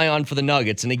keep an eye on for the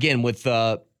Nuggets. And again, with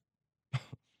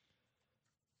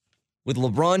with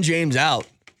LeBron James out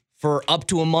for up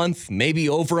to a month, maybe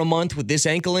over a month with this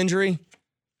ankle injury,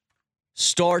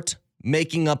 start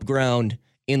making up ground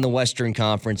in the Western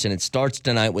Conference, and it starts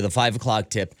tonight with a 5 o'clock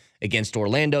tip against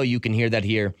Orlando. You can hear that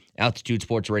here, Altitude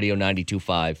Sports Radio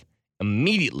 92.5,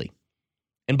 immediately.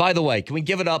 And by the way, can we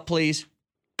give it up, please?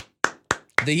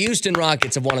 The Houston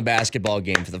Rockets have won a basketball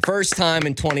game for the first time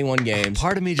in 21 games.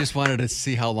 Part of me just wanted to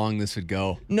see how long this would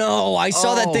go. No, I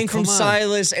saw that thing from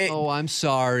Silas. I'm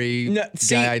sorry. No,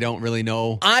 see, guy I don't really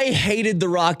know. I hated the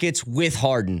Rockets with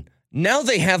Harden. Now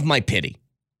they have my pity.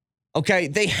 Okay?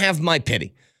 They have my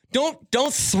pity.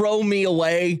 Don't throw me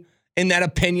away in that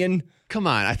opinion. Come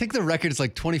on. I think the record is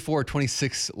like 24 or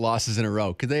 26 losses in a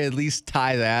row. Could they at least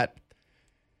tie that?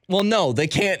 Well, no, they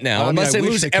can't now. Unless they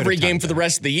lose every game for the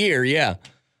rest of the year, yeah.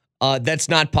 That's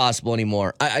not possible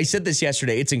anymore. I said this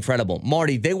yesterday. It's incredible.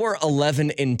 Marty, they were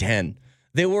 11-10.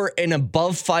 They were an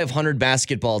above 500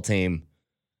 basketball team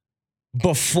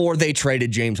before they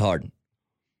traded James Harden.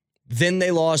 Then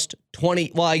they lost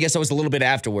 20. Well, I guess that was a little bit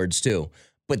afterwards, too.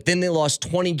 But then they lost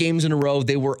 20 games in a row.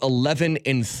 They were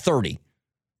 11-30.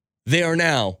 They are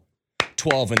now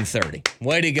 12-30.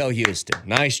 Way to go, Houston.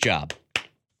 Nice job.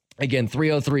 Again,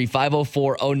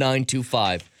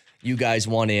 303-504-0925. You guys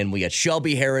want in. We got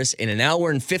Shelby Harris in an hour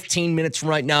and 15 minutes from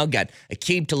right now. Got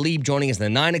Aqib Talib joining us in the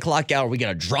 9 o'clock hour. We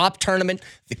got a drop tournament,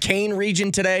 the Kane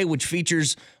region today, which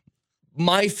features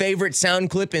my favorite sound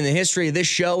clip in the history of this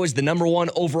show is the number 1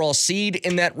 overall seed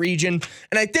in that region.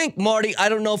 And I think, Marty, I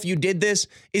don't know if you did this.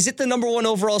 Is it the number 1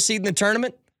 overall seed in the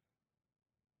tournament?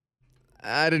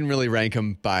 I didn't really rank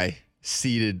them by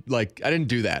seeded. Like, I didn't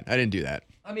do that.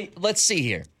 I mean, let's see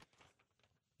here.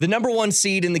 The number 1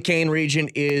 seed in the Kane region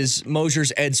is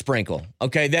Mosier's Ed Sprinkle.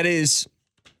 Okay, that is,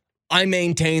 I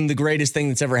maintain, the greatest thing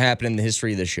that's ever happened in the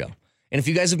history of this show. And if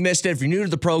you guys have missed it, if you're new to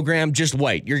the program, just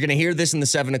wait. You're going to hear this in the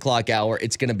 7 o'clock hour.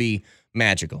 It's going to be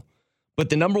magical.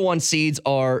 But the number 1 seeds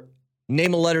are,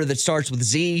 name a letter that starts with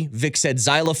Z. Vic said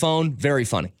xylophone. Very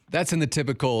funny. That's in the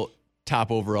typical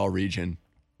top overall region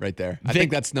right there. I think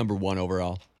that's number 1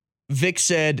 overall. Vic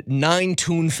said 9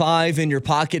 Tune 5 in your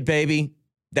pocket, baby.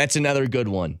 That's another good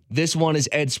one. This one is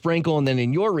Ed Sprinkle, and then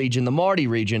in your region, the Marty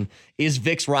region, is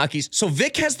Vic's Rockies. So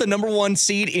Vic has the number 1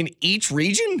 seed in each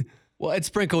region? Well, Ed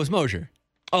Sprinkle is Mosier.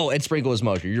 Oh, Ed Sprinkle is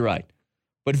Mosier. You're right.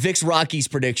 But Vic's Rockies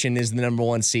prediction is the number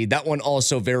 1 seed. That one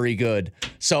also very good.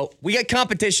 So we got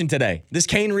competition today. This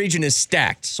Kane region is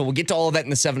stacked. So we'll get to all of that in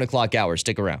the 7 o'clock hour.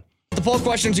 Stick around. The poll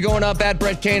questions are going up at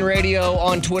Brett Kane Radio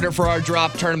on Twitter for our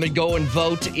drop tournament. Go and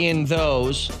vote in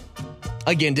those.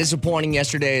 Again, disappointing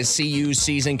yesterday as CU's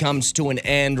season comes to an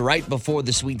end right before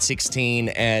the Sweet 16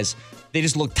 as they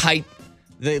just looked tight.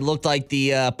 They looked like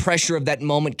the pressure of that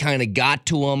moment kind of got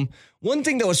to them. One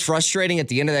thing that was frustrating at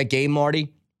the end of that game,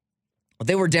 Marty,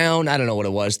 they were down, I don't know what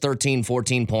it was, 13,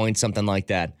 14 points, something like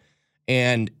that.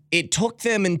 And it took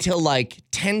them until like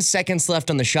 10 seconds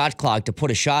left on the shot clock to put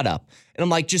a shot up. And I'm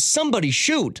like, just somebody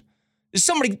shoot. Just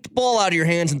somebody get the ball out of your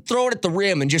hands and throw it at the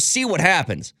rim and just see what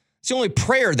happens. It's the only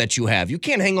prayer that you have. You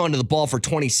can't hang on to the ball for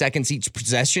 20 seconds each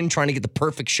possession trying to get the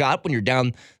perfect shot when you're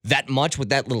down that much with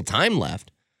that little time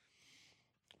left.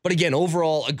 But again,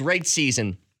 overall, a great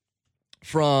season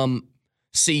from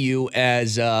CU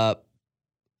as I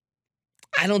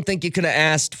don't think you could have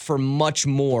asked for much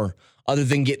more other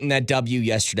than getting that W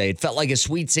yesterday. It felt like a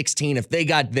Sweet 16. If they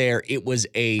got there, it was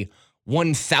a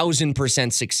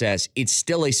 1,000% success. It's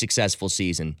still a successful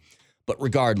season. But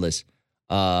regardless,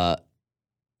 the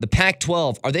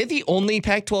Pac-12, are they the only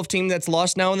Pac-12 team that's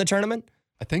lost now in the tournament?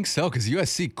 I think so, because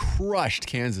USC crushed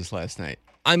Kansas last night.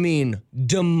 I mean,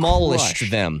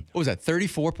 demolished them. What was that,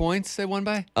 34 points they won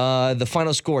by? The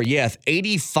final score,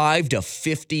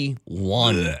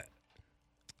 85-51.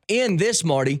 And this,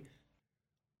 Marty,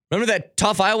 remember that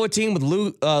tough Iowa team with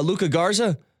Luka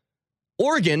Garza?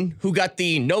 Oregon, who got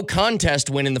the no contest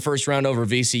win in the first round over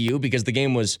VCU because the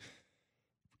game was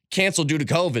canceled due to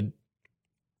COVID.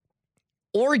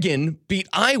 Oregon beat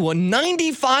Iowa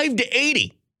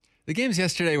 95-80. The games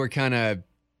yesterday were they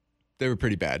were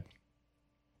pretty bad.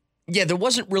 Yeah, there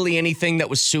wasn't really anything that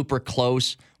was super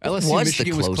close. LSU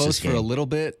Michigan was close for a little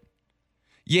bit.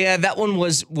 Yeah, that one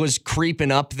was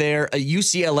creeping up there.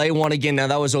 UCLA won again. Now,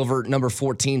 that was over number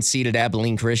 14 seeded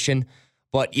Abilene Christian.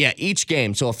 But, yeah, each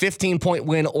game. So, a 15-point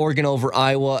win, Oregon over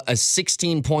Iowa. A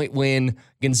 16-point win,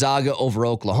 Gonzaga over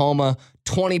Oklahoma.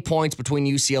 20 points between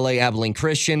UCLA, Abilene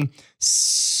Christian.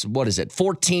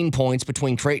 14 points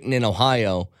between Creighton and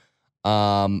Ohio.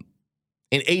 An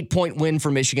 8-point win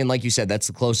for Michigan. Like you said, that's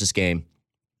the closest game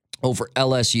over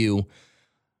LSU.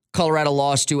 Colorado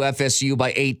lost to FSU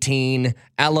by 18.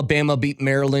 Alabama beat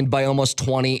Maryland by almost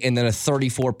 20, and then a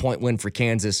 34-point win for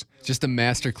Kansas. Just a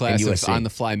masterclass of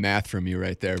on-the-fly math from you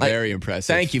right there. Very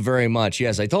impressive. Thank you very much.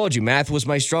 Yes, I told you, math was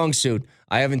my strong suit.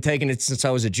 I haven't taken it since I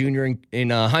was a junior in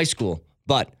high school,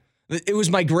 but it was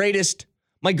my greatest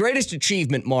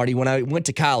achievement, Marty, when I went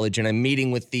to college and I'm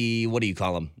meeting with the, what do you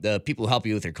call them? The people who help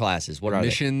you with your classes. What are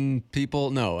Mission people?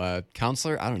 No,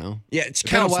 counselor? I don't know. Yeah, it's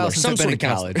counselor. Some sort of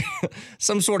counselor.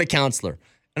 Some sort of counselor.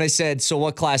 And I said, so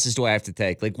what classes do I have to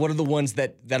take? Like, what are the ones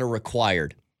that are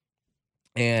required?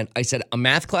 And I said, a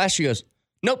math class? She goes,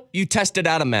 nope, you tested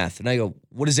out of math. And I go,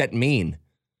 what does that mean?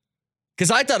 Because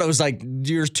I thought it was like,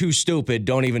 you're too stupid.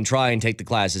 Don't even try and take the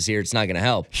classes here. It's not going to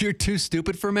help. You're too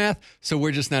stupid for math, so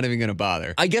we're just not even going to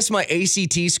bother. I guess my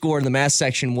ACT score in the math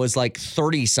section was like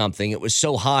 30-something. It was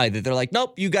so high that they're like,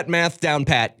 nope, you got math down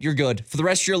pat. You're good. For the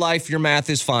rest of your life, your math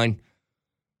is fine.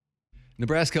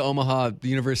 Nebraska, Omaha, the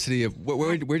University of...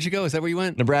 where'd you go? Is that where you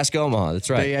went? Nebraska, Omaha.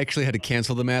 That's right. They actually had to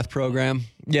cancel the math program.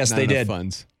 Yes, they did.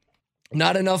 Funds.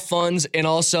 Not enough funds, and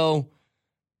also...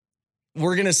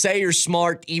 we're going to say you're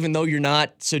smart even though you're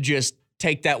not, so just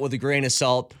take that with a grain of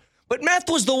salt. But math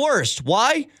was the worst.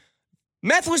 Why?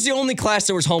 Math was the only class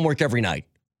that was homework every night.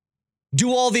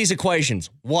 Do all these equations.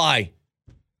 Why?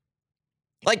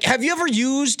 Like, have you ever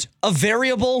used a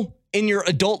variable in your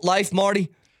adult life, Marty?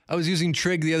 I was using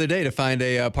trig the other day to find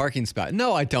a parking spot.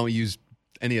 No, I don't use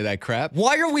any of that crap.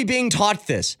 Why are we being taught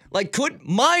this? Like, could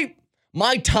my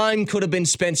time could have been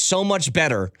spent so much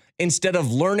better instead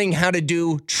of learning how to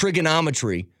do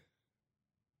trigonometry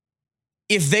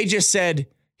if they just said,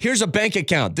 here's a bank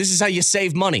account. This is how you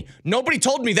save money. Nobody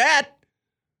told me that.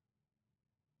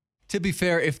 To be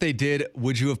fair, if they did,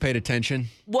 would you have paid attention?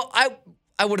 Well,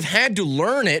 I would have had to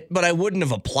learn it, but I wouldn't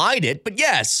have applied it. But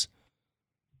yes.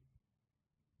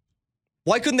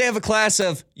 Why couldn't they have a class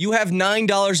of, you have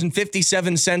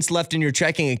 $9.57 left in your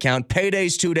checking account,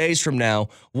 payday's 2 days from now,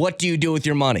 what do you do with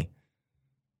your money?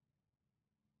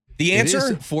 The answer?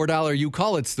 It is $4 you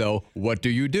call it, though. What do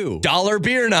you do? Dollar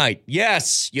beer night.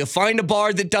 Yes. You find a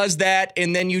bar that does that,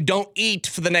 and then you don't eat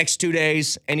for the next 2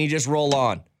 days, and you just roll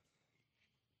on.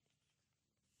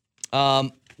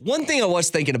 One thing I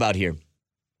was thinking about here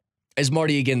is,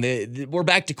 Marty, again, we're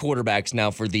back to quarterbacks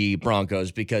now for the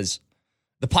Broncos because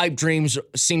the pipe dreams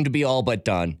seem to be all but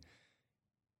done.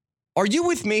 Are you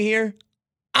with me here?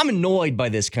 I'm annoyed by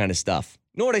this kind of stuff.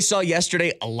 You know what I saw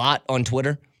yesterday a lot on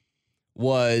Twitter?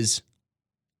 Was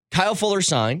Kyle Fuller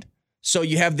signed. So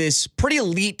you have this pretty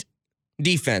elite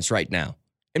defense right now.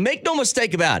 And make no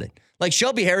mistake about it. Like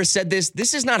Shelby Harris said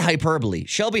this is not hyperbole.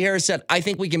 Shelby Harris said, I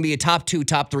think we can be a top 2,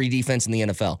 top 3 defense in the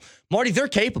NFL. Marty, they're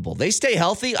capable. They stay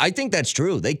healthy. I think that's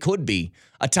true. They could be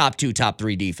a top 2, top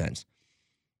 3 defense.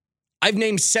 I've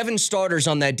named 7 starters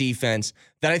on that defense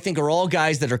that I think are all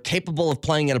guys that are capable of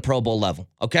playing at a Pro Bowl level,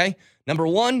 okay? Number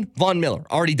 1, Von Miller,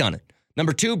 already done it.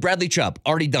 Number 2, Bradley Chubb,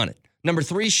 already done it. Number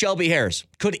 3, Shelby Harris,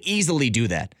 could easily do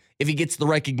that if he gets the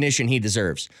recognition he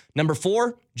deserves. Number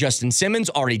 4, Justin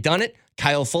Simmons, already done it.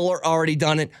 Kyle Fuller, already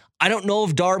done it. I don't know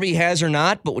if Darby has or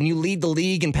not, but when you lead the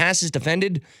league in passes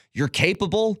defended, you're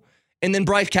capable. And then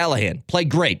Bryce Callahan, play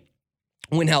great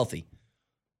when healthy.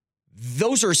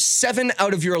 Those are 7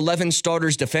 out of your 11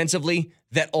 starters defensively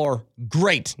that are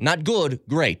great. Not good,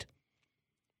 great.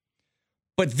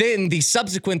 But then the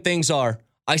subsequent things are,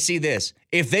 I see this.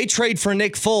 If they trade for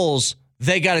Nick Foles,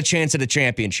 they got a chance at a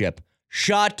championship.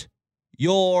 Shut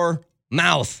your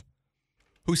mouth.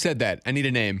 Who said that? I need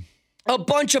a name. A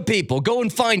bunch of people. Go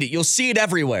and find it. You'll see it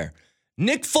everywhere.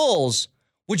 Nick Foles,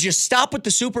 would you stop with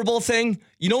the Super Bowl thing?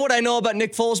 You know what I know about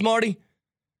Nick Foles, Marty?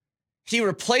 He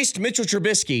replaced Mitchell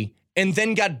Trubisky and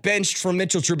then got benched for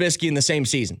Mitchell Trubisky in the same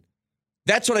season.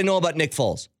 That's what I know about Nick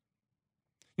Foles.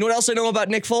 You know what else I know about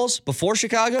Nick Foles before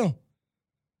Chicago?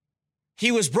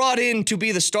 He was brought in to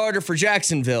be the starter for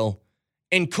Jacksonville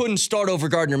and couldn't start over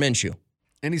Gardner Minshew.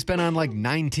 And he's been on like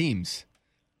 9 teams.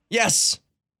 Yes.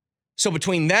 So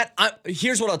between that,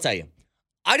 here's what I'll tell you.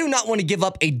 I do not want to give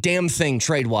up a damn thing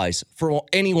trade-wise for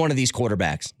any one of these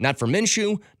quarterbacks. Not for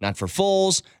Minshew, not for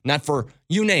Foles, not for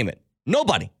you name it.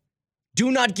 Nobody. Do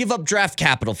not give up draft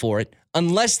capital for it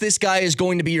unless this guy is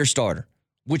going to be your starter,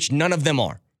 which none of them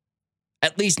are.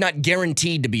 At least not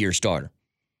guaranteed to be your starter.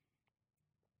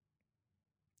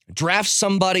 Draft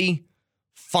somebody,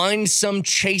 find some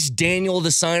Chase Daniel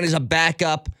to sign as a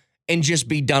backup, and just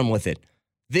be done with it.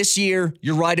 This year,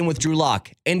 you're riding with Drew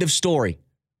Lock. End of story.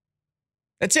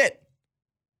 That's it.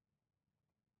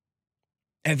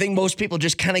 And I think most people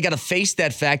just kind of got to face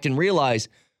that fact and realize,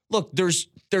 look, there's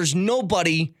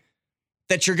nobody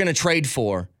that you're going to trade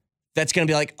for that's going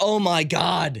to be like, oh my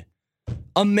God,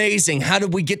 amazing. How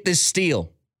did we get this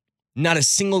steal? Not a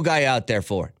single guy out there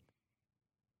for it.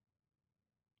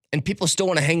 And people still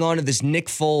want to hang on to this Nick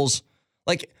Foles.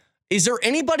 Like, is there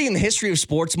anybody in the history of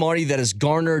sports, Marty, that has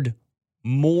garnered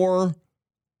more,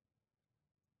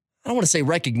 I don't want to say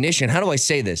recognition, how do I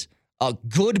say this?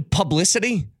 Good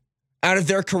publicity out of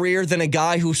their career than a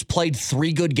guy who's played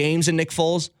 3 good games in Nick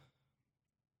Foles?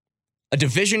 A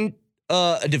division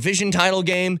title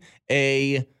game,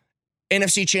 a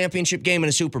NFC championship game, and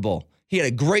a Super Bowl. He had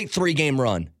a great 3-game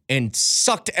run and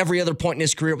sucked every other point in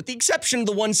his career, with the exception of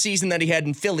the one season that he had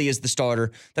in Philly as the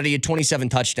starter, that he had 27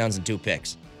 touchdowns and 2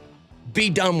 picks. Be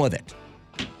done with it.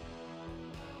 You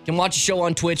can watch the show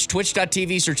on Twitch,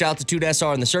 twitch.tv, search Altitude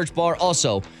SR in the search bar.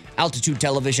 Also, Altitude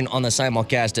Television on the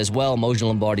simulcast as well. Mojo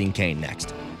Lombardi and Kane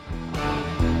next.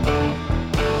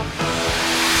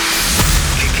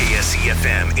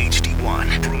 KKSE-FM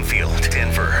HD1, Broomfield,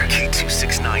 Denver,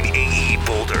 K269AE,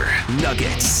 Boulder,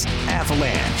 Nuggets,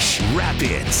 Avalanche,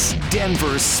 Rapids,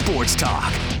 Denver Sports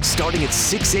Talk, starting at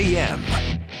 6 a.m.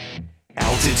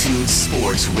 Altitude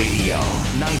Sports Radio.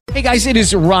 Hey guys, it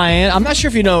is Ryan. I'm not sure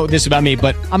if you know this about me,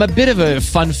 but I'm a bit of a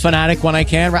fun fanatic when I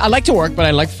can. I like to work, but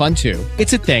I like fun too.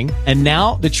 It's a thing. And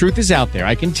now the truth is out there.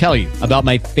 I can tell you about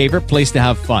my favorite place to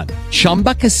have fun.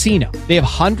 Chumba Casino. They have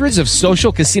hundreds of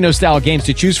social casino style games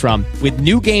to choose from, with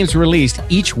new games released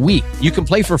each week. You can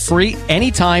play for free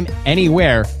anytime,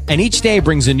 anywhere. And each day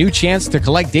brings a new chance to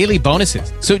collect daily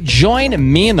bonuses. So join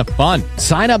me in the fun.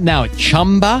 Sign up now at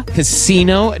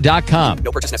ChumbaCasino.com.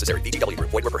 No purchase necessary. VGW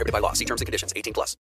Group. Void where prohibited by law. See terms and conditions. 18+.